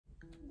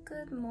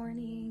Good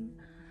morning.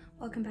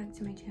 Welcome back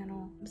to my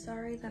channel. I'm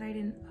sorry that I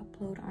didn't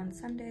upload on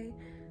Sunday.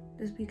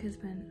 This week has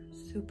been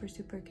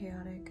super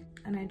chaotic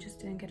and I just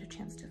didn't get a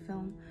chance to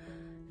film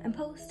and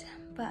post,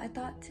 but I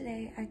thought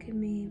today I could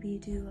maybe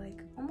do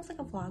like almost like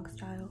a vlog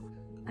style.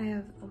 I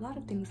have a lot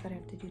of things that I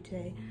have to do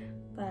today,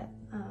 but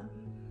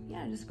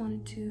yeah, I just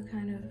wanted to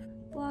kind of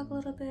vlog a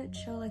little bit,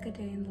 show like a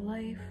day in the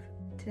life.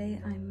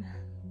 Today I'm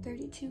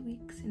 32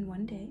 weeks in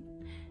one day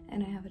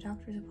and I have a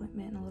doctor's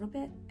appointment in a little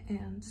bit,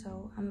 and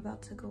so I'm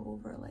about to go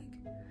over like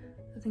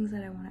the things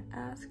that I want to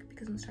ask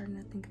because I'm starting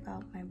to think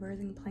about my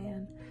birthing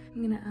plan.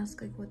 I'm gonna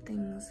ask like what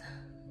things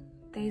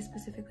they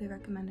specifically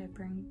recommend I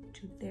bring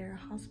to their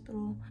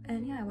hospital.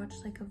 And yeah, I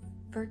watched like a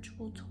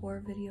virtual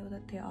tour video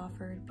that they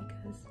offered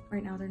because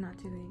right now they're not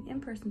doing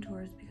in-person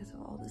tours because of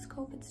all this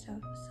COVID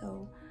stuff.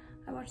 So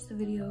I watched the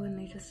video and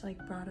they just like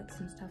brought up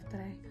some stuff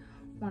that I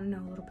want to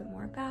know a little bit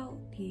more about,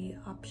 the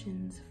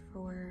options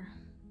for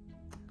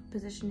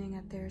positioning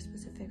at their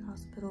specific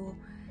hospital,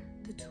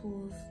 the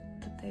tools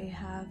that they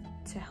have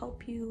to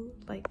help you,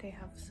 like they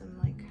have some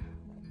like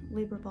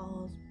labor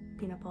balls,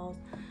 peanut balls,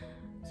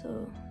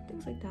 so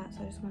things like that.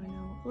 So I just want to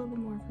know a little bit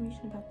more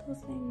information about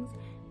those things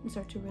and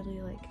start to really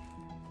like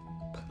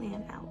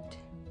plan out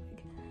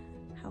like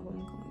how I'm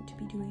going to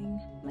be doing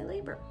my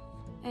labor.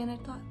 And I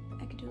thought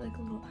I could do like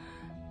a little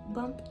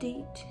bump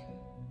update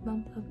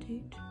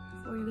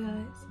for you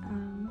guys,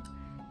 and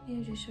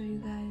just show you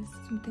guys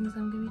some things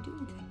I'm gonna be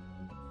doing today.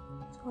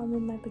 So I'm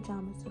in my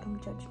pajamas, so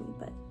don't judge me,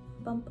 but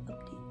bump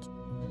update.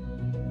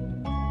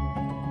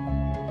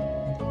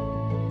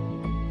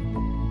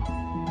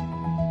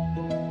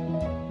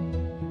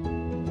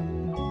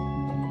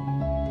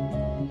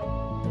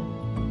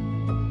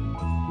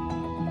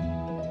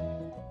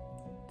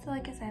 So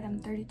like I said, I'm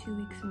 32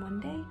 weeks in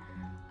one day,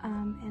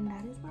 and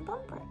that is my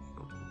bump right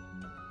now.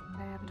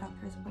 I have a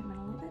doctor's appointment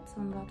in a little bit, so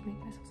I'm about to make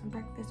myself some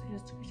breakfast. I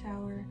just took a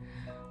shower.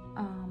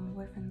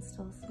 My boyfriend's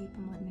still asleep.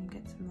 I'm letting him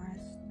get some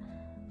rest.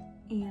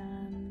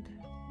 And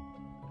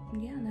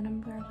yeah, and then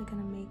I'm probably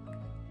gonna make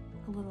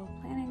a little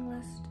planning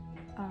list,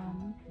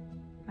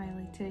 my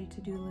like today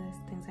to-do list,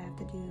 things I have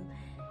to do,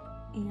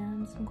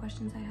 and some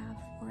questions I have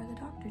for the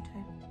doctor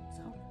today.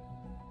 So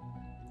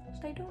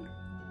stay tuned.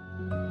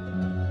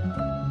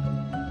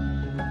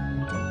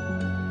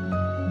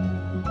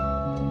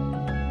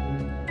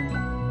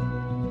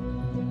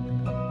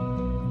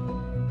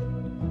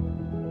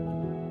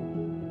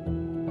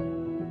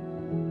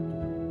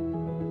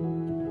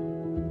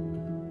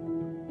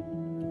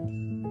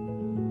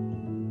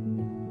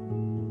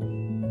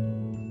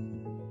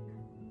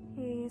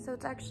 So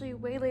it's actually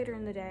way later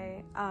in the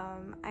day.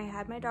 I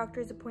had my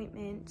doctor's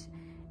appointment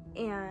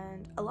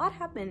and a lot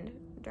happened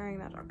during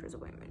that doctor's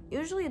appointment.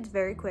 Usually it's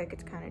very quick.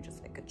 It's kind of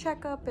just like a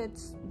checkup.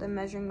 It's them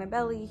measuring my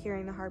belly,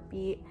 hearing the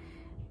heartbeat,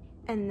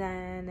 and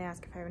then they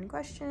ask if I have any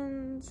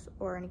questions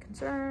or any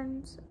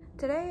concerns.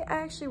 Today I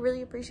actually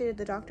really appreciated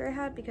the doctor I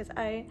had because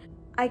I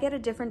get a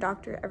different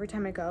doctor every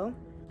time I go,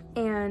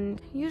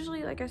 and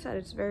usually, like I said,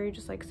 it's very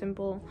just like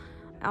simple.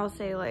 I'll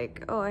say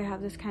like, oh, I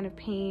have this kind of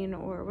pain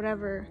or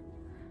whatever,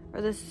 or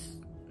this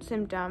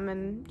symptom,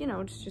 and you know,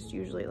 it's just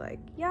usually like,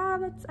 yeah,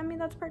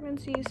 that's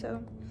pregnancy,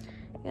 so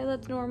yeah,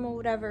 that's normal,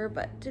 whatever.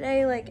 But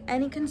today, like,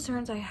 any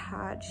concerns I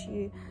had,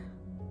 she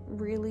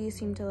really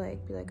seemed to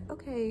like be like,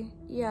 okay,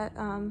 yeah,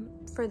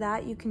 for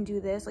that you can do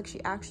this. Like,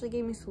 she actually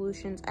gave me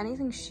solutions.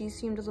 Anything she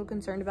seemed a little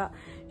concerned about,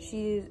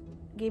 she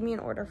gave me an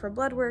order for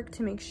blood work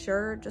to make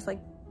sure, just like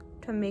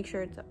to make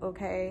sure it's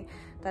okay,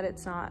 that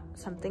it's not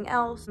something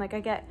else. Like, I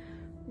get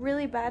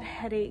really bad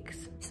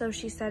headaches, so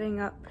she's setting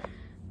up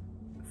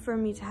for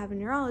me to have a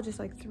neurologist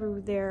like through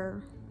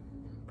their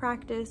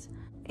practice,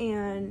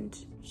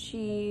 and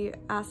she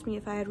asked me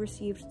if I had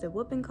received the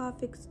whooping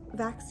cough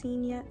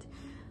vaccine yet,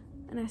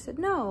 and I said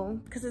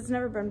no, because it's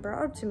never been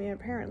brought up to me.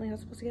 Apparently I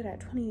was supposed to get it at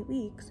 28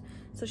 weeks,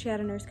 so she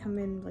had a nurse come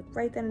in like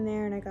right then and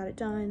there, and I got it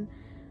done.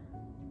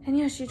 And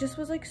yeah, she just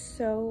was like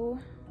so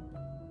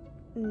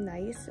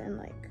nice and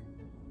like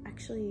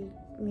actually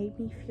made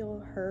me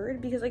feel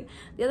heard, because like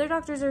the other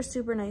doctors are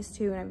super nice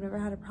too and I've never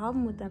had a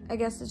problem with them. I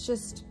guess it's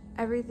just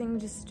everything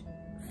just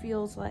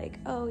feels like,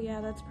 oh yeah,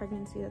 that's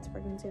pregnancy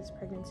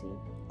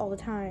all the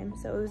time.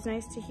 So it was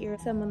nice to hear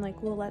someone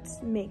like, well,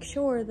 let's make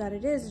sure that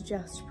it is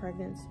just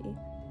pregnancy.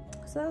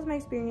 So that was my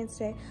experience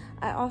today.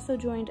 I also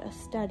joined a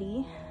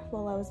study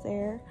while I was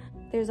there.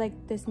 There's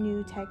like this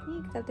new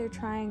technique that they're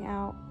trying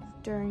out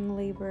during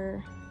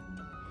labor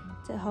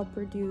to help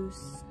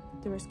reduce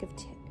the risk of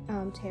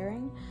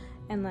tearing.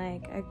 And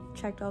like, I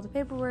checked all the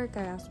paperwork,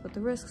 I asked what the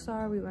risks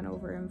are, we went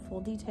over in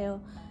full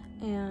detail,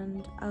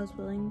 and I was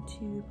willing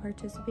to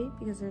participate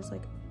because there's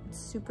like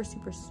super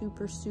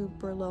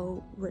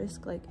low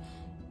risk, like,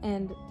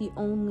 and the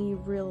only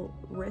real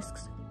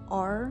risks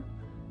are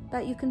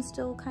that you can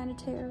still kind of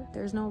tear.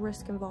 There's no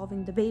risk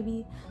involving the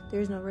baby,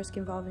 there's no risk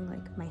involving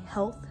like my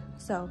health,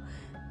 so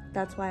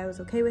that's why I was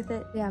okay with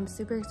it. Yeah, I'm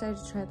super excited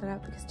to try that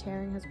out because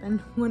tearing has been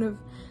one of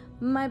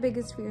my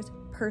biggest fears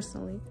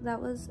personally.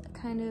 That was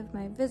kind of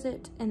my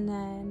visit, and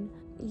then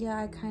yeah,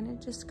 I kind of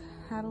just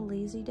had a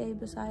lazy day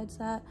besides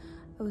that.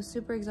 I was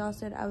super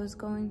exhausted. I was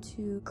going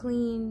to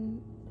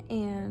clean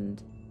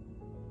and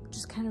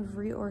just kind of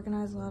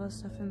reorganize a lot of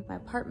stuff in my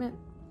apartment.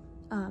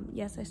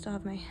 Yes, I still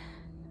have my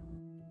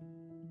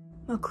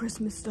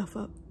Christmas stuff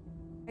up.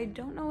 I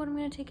don't know when I'm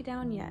gonna take it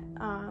down yet.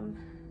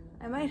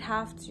 I might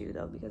have to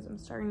though, because I'm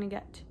starting to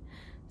get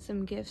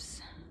some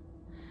gifts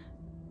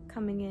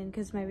coming in,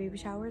 because my baby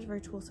shower is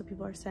virtual, so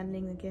people are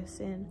sending the gifts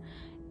in,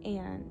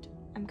 and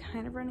I'm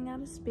kind of running out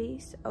of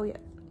space. Oh yeah,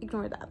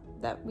 ignore that.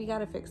 We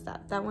gotta fix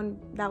that. That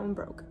one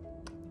broke.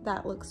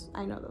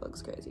 I know that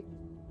looks crazy,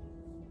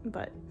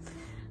 but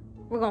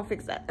we're gonna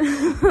fix that.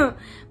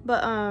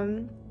 But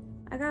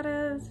I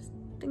gotta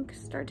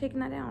start taking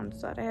that down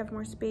so that I have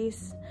more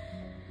space,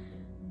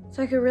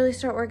 so I could really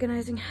start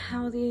organizing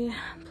how the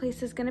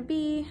place is gonna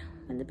be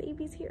when the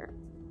baby's here,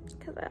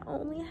 because I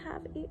only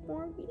have 8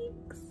 more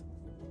weeks.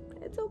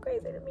 It's so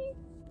crazy to me.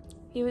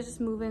 He was just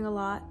moving a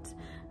lot.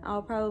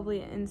 I'll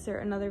probably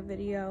insert another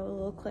video, a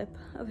little clip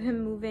of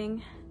him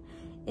moving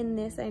in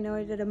this. I know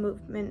I did a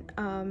movement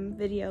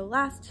video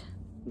last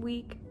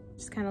week,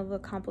 just kind of a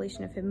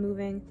compilation of him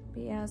moving.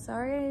 But yeah,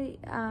 sorry,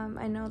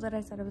 I know that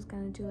I said I was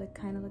gonna do like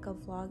kind of like a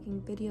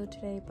vlogging video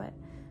today, but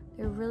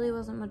there really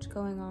wasn't much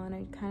going on.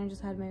 I kind of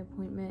just had my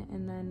appointment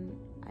and then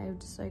I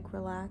just like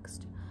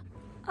relaxed.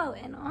 Oh,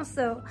 and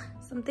also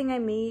something I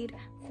made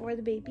for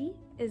the baby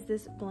is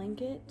this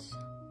blanket.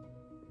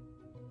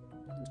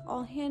 It's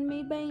all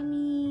handmade by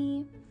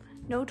me.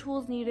 No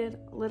tools needed,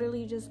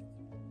 literally just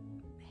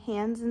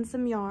hands and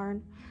some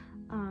yarn.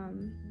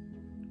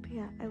 But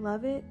yeah, I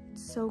love it.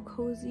 It's so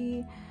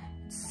cozy,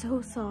 it's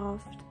so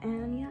soft,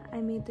 and yeah,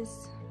 I made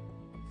this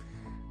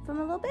for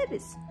my little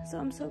babies, so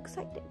I'm so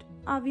excited.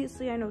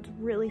 Obviously, I know it's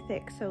really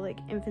thick, so like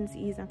infant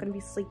C is not gonna be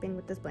sleeping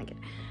with this blanket,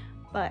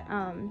 but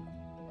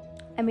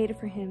I made it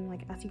for him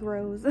like as he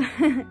grows.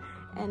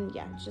 And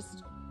yeah, it's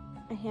just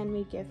a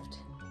handmade gift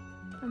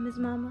from his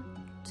mama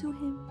to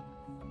him.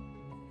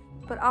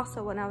 But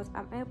also, when I was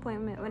at my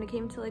appointment, when it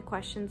came to like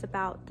questions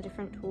about the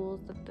different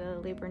tools that the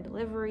labor and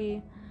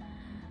delivery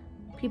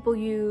people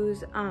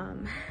use,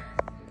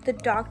 the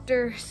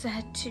doctor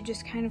said to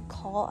just kind of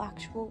call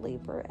actual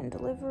labor and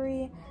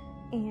delivery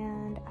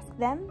and ask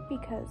them,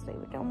 because they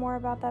would know more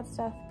about that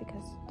stuff,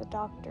 because the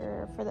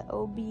doctor for the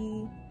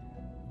OB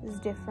is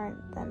different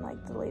than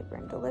like the labor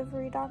and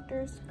delivery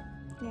doctors.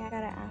 Yeah, I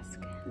gotta ask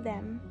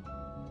them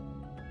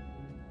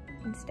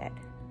instead.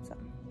 So,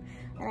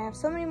 and I have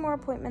so many more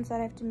appointments that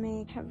I have to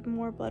make. I have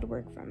more blood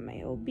work from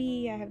my OB.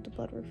 I have the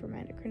blood work from my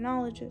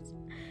endocrinologist.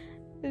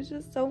 There's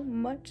just so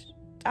much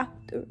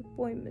doctor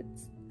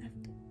appointments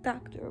after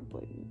doctor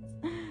appointments.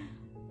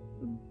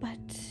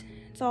 But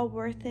it's all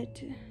worth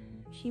it.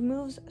 He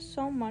moves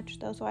so much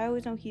though, so I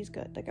always know he's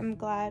good. Like, I'm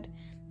glad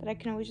that I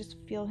can always just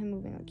feel him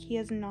moving. Like, he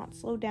has not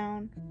slowed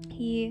down.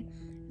 He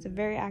is a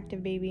very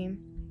active baby.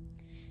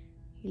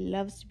 He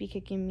loves to be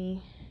kicking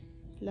me.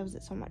 He loves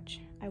it so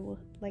much. I will,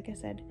 like I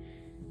said,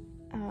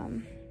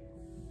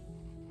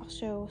 I'll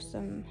show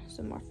some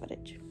more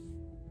footage.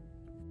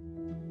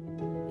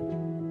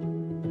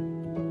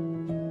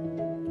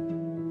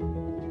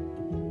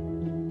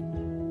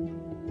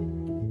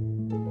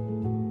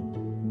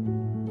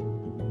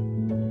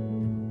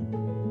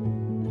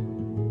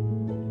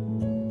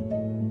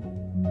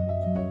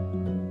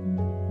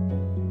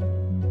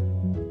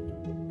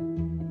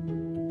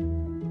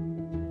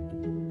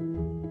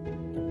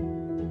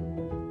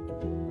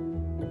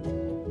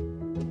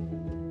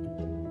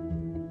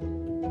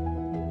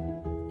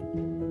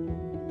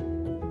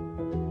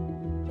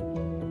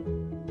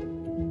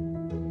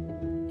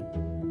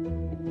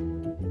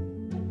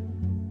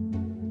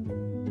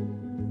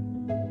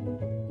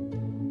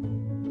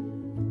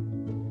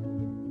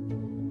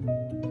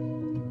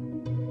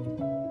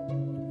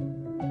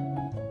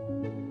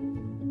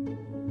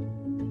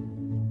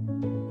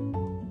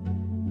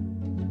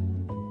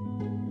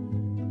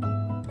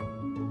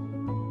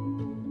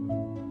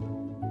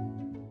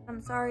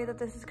 Sorry that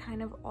this is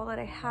kind of all that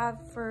I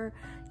have for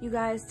you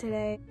guys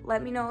today.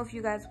 Let me know if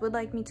you guys would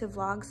like me to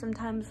vlog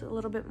sometimes a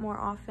little bit more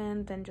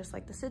often than just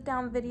like the sit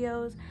down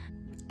videos.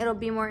 It'll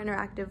be more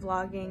interactive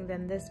vlogging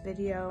than this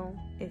video.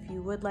 If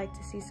you would like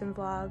to see some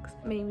vlogs,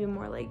 maybe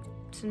more like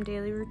some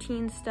daily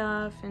routine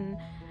stuff, and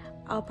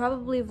I'll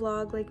probably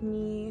vlog like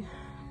me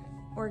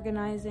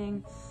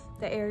organizing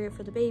the area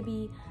for the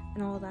baby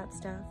and all that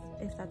stuff,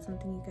 if that's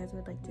something you guys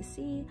would like to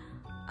see.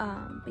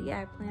 But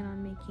yeah, I plan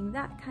on making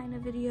that kind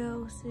of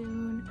video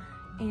soon.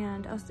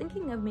 And I was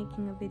thinking of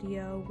making a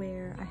video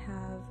where I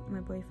have my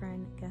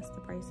boyfriend guess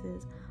the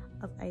prices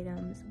of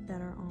items that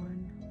are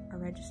on our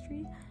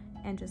registry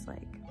and just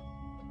like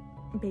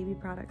baby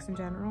products in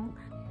general.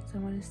 So I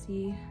want to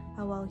see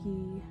how well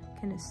he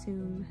can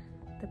assume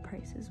the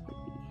prices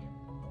would be.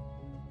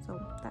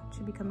 So that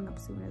should be coming up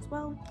soon as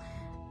well.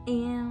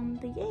 And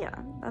yeah,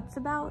 that's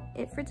about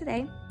it for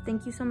today.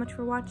 Thank you so much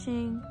for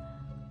watching.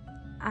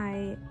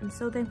 I am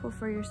so thankful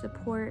for your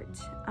support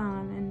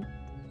and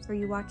for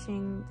you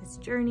watching this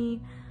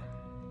journey.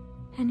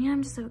 And yeah,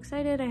 I'm just so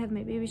excited. I have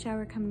my baby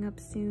shower coming up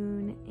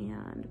soon,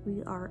 and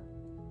we are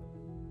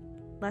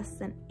less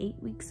than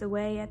 8 weeks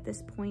away at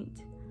this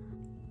point.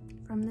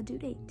 from the due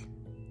date.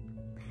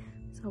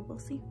 So we'll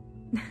see.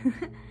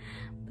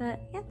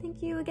 But yeah,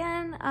 thank you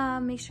again.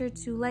 Make sure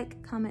to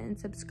like, comment, and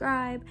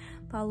subscribe.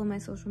 Follow my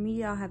social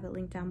media. I'll have it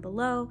linked down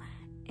below.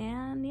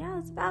 And yeah,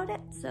 that's about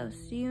it. So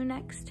see you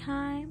next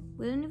time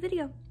with a new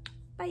video.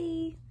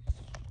 Bye.